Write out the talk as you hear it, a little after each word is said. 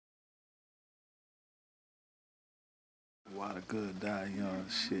Why the good die young,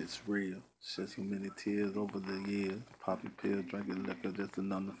 shit's real. Shed so many tears over the years. Popping pills, drinking liquor, just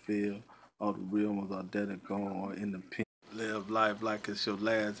another feel. All the real ones are dead and gone or in the pen. Live life like it's your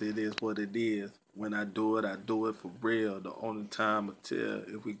last, it is what it is. When I do it for real. The only time I tell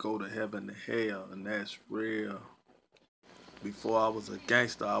if we go to heaven or hell, and that's real. Before I was a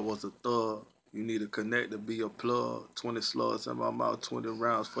gangster, I was a thug. You need a connect to be a plug. 20 slugs in my mouth, 20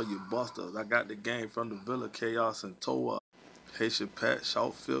 rounds for you busters. I got the game from the Villa Chaos and Toa. Haitian Pat,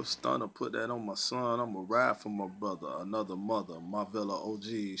 short fifth stunner, put that on my son. I'ma ride for my brother, another mother. My Villa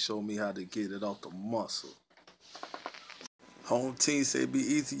OG show me how to get it off the muscle. Home team say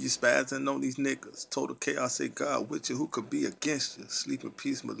B.Ez, you spazzing on these niggas. Total chaos, say God with you, who could be against you? Sleep in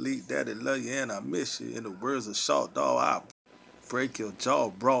peace, Malik, daddy love you and I miss you. In the words of Short Dog, I break your jaw,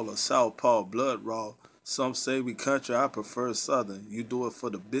 brawler, southpaw, blood raw. Some say we country, I prefer southern. You do it for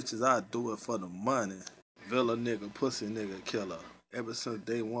the bitches, I do it for the money. Villa nigga, pussy nigga, killer. Ever since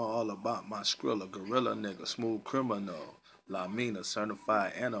day one, all about my skrilla. Gorilla nigga, smooth criminal. La Mina,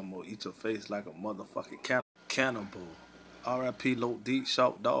 certified animal. Eat your face like a motherfucking cannibal. R.I.P. Low Deep,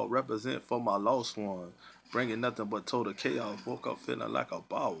 Short Dog, represent for my lost one. Bringing nothing but total chaos. Woke up feeling like a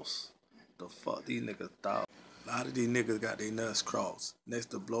boss. The fuck these niggas thought? A lot of these niggas got their nuts crossed. Next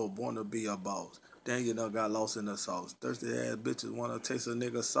to blow, born to be a boss. Dang, you done got lost in the sauce. Thirsty ass bitches wanna taste a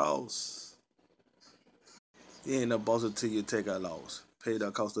nigga sauce. You ain't a boss until you take a loss. Pay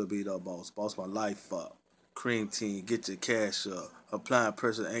the cost to be the boss. Boss my life up. Cream team, get your cash up. Applying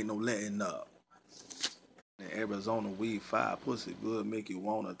pressure, ain't no letting up. In Arizona, weed 5, pussy good, make you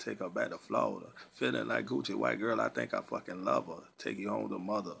wanna take her back to Florida. Feeling like Gucci, white girl, I think I fucking love her. Take you home to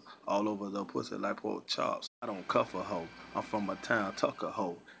mother, all over the pussy like pork chops. I don't cuff a hoe, I'm from a town, tuck a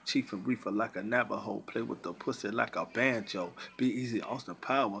hoe. Chief and reefer like a Navajo, play with the pussy like a banjo. B.Ez, Austin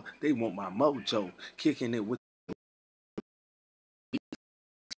Power, they want my mojo. Kicking it with